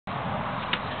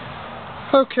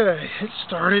Okay, it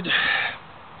started.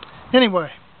 Anyway,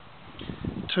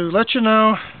 to let you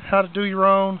know how to do your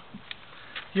own,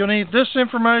 you'll need this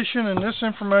information, and this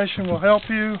information will help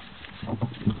you.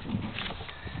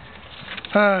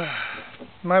 You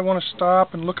might want to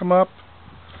stop and look them up.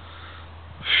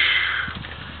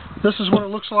 This is what it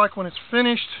looks like when it's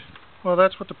finished. Well,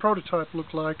 that's what the prototype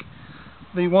looked like.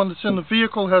 The one that's in the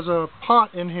vehicle has a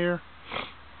pot in here,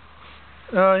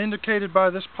 indicated by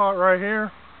this pot right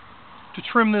here, to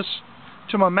trim this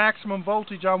to my maximum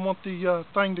voltage I want the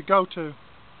thing to go to.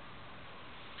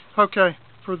 Okay,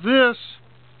 for this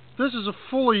is a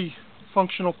fully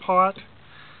functional pot.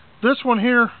 This one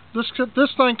here, this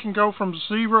thing can go from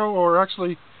 0, or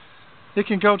actually it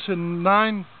can go to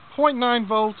 9.9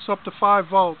 volts up to 5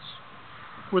 volts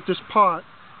with this pot.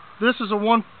 This is a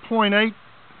 1.8K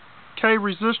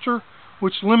resistor,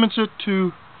 which limits it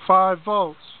to 5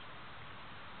 volts.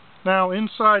 Now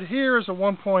inside here is a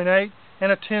 1.8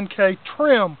 and a 10K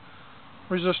trim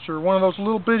resistor, one of those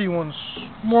little bitty ones,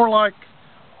 more like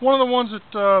one of the ones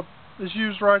that is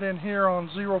used right in here on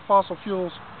Zero Fossil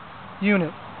Fuels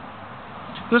unit.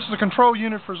 This is a control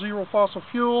unit for Zero Fossil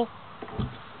Fuel.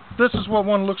 This is what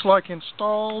one looks like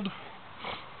installed.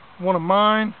 One of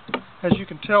mine. As you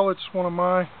can tell, it's one of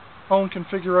my own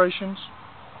configurations.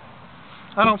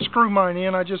 I don't screw mine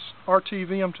in, I just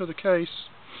RTV them to the case.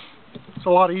 It's a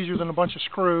lot easier than a bunch of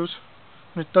screws,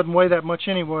 and it doesn't weigh that much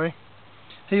anyway.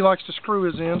 He likes to screw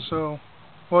his in, so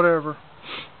whatever.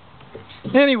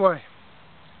 Anyway,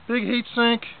 big heat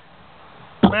sink,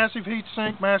 massive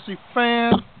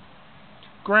fan,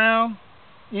 ground,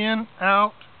 in,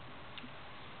 out.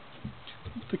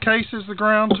 The case is the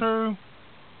ground too.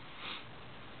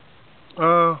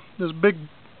 This big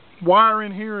wire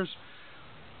in here is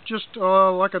just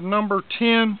like a number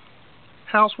 10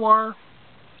 house wire.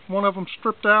 One of them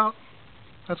stripped out.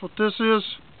 That's what this is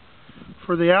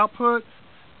for the output.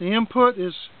 The input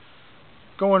is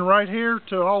going right here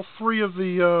to all 3 of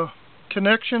the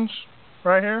connections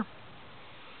right here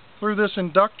through this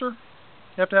inductor.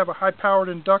 You have to have a high-powered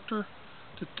inductor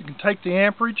to take the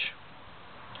amperage.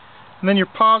 And then your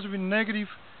positive and negative,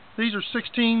 these are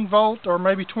 16 volt or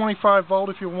maybe 25 volt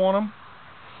if you want them.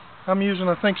 I'm using,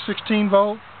 I think, 16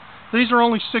 volt. These are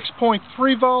only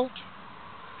 6.3 volt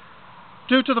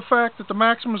due to the fact that the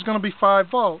maximum is going to be 5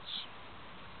 volts.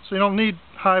 So you don't need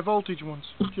high voltage ones,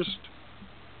 just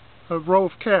a row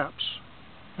of caps.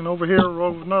 And over here a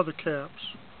row of another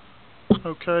caps.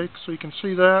 Okay, so you can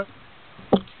see that.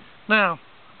 Now,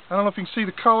 I don't know if you can see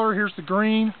the color. Here's the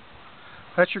green.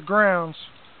 That's your grounds.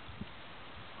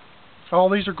 All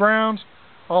these are grounds.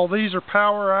 All these are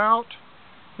power out.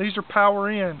 These are power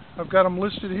in. I've got them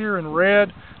listed here in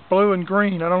red, blue, and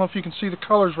green. I don't know if you can see the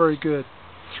colors very good.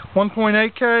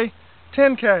 1.8K,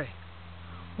 10K,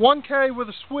 1K with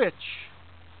a switch.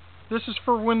 This is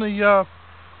for when the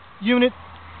unit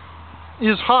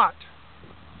is hot.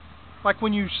 Like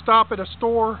when you stop at a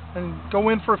store and go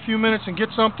in for a few minutes and get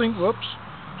something. Whoops,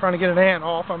 trying to get an ant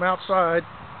off. I'm outside.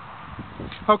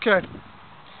 Okay.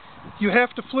 You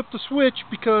have to flip the switch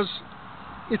because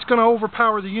it's going to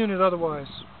overpower the unit otherwise.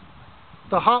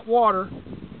 The hot water,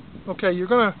 okay, you're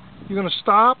gonna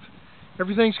stop.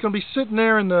 Everything's going to be sitting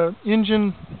there, and the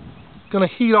engine going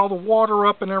to heat all the water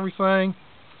up and everything.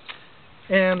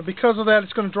 And because of that,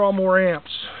 it's going to draw more amps.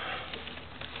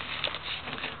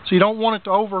 So you don't want it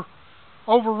to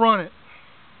overrun it.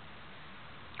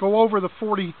 Go over the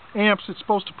 40 amps it's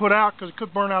supposed to put out, because it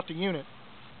could burn out the unit.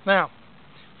 Now,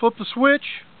 flip the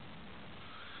switch.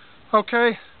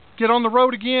 Okay, get on the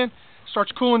road again,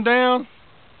 starts cooling down,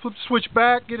 flip the switch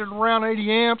back, get it around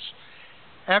 80 amps.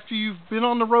 After you've been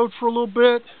on the road for a little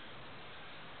bit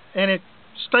and it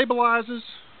stabilizes,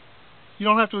 you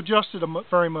don't have to adjust it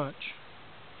very much.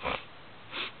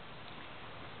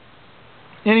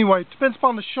 Anyway, it depends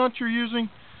upon the shunt you're using,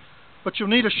 but you'll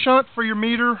need a shunt for your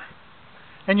meter,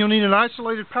 and you'll need an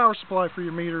isolated power supply for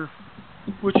your meter,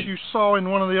 which you saw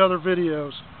in one of the other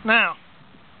videos. Now,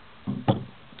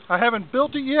 I haven't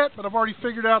built it yet, but I've already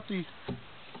figured out the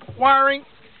wiring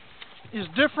is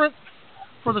different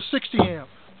for the 60 amp.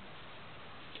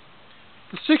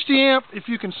 The 60 amp, if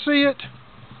you can see it,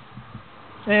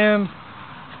 and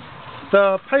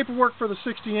the paperwork for the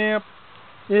 60 amp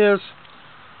is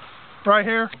right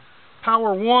here.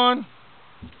 Power 1.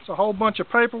 It's a whole bunch of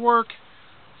paperwork.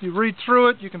 If you read through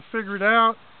it, you can figure it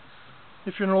out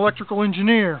if you're an electrical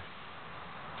engineer.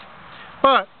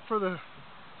 But for the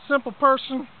simple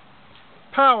person,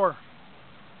 power,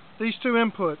 these 2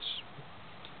 inputs.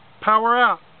 Power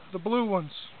out, the blue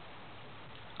ones.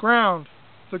 Ground,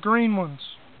 the green ones.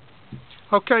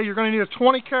 Okay, you're going to need a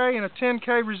 20K and a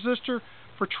 10K resistor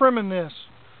for trimming this.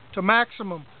 to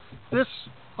maximum. This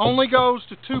only goes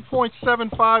to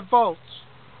 2.75 volts.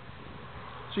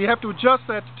 So you have to adjust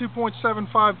that to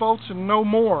 2.75 volts and no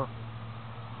more.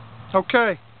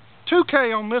 Okay,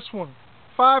 2K on this one,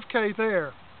 5K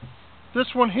there. This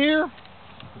one here,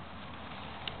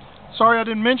 sorry I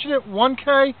didn't mention it,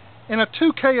 1K and a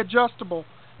 2K adjustable.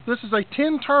 This is a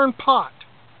 10-turn pot.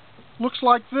 Looks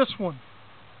like this one.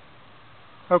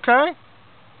 Okay?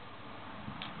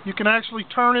 You can actually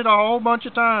turn it a whole bunch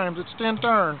of times. It's 10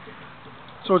 turn.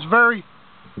 So it's very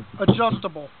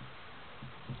adjustable.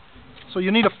 So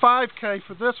you need a 5K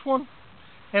for this one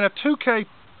and a 2K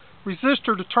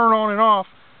resistor to turn on and off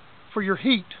for your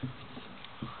heat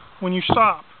when you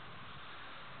stop.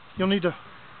 You'll need to,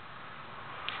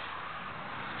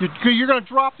 you're going to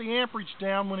drop the amperage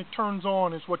down when it turns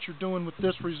on is what you're doing with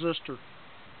this resistor.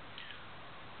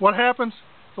 What happens?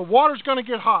 The water's going to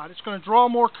get hot. It's going to draw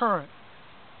more current.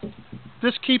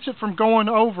 This keeps it from going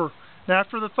over. Now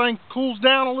after the thing cools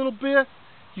down a little bit,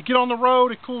 you get on the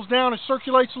road, it cools down, it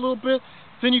circulates a little bit,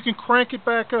 then you can crank it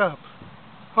back up.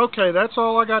 Okay, that's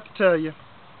all I got to tell you.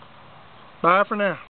 Bye for now.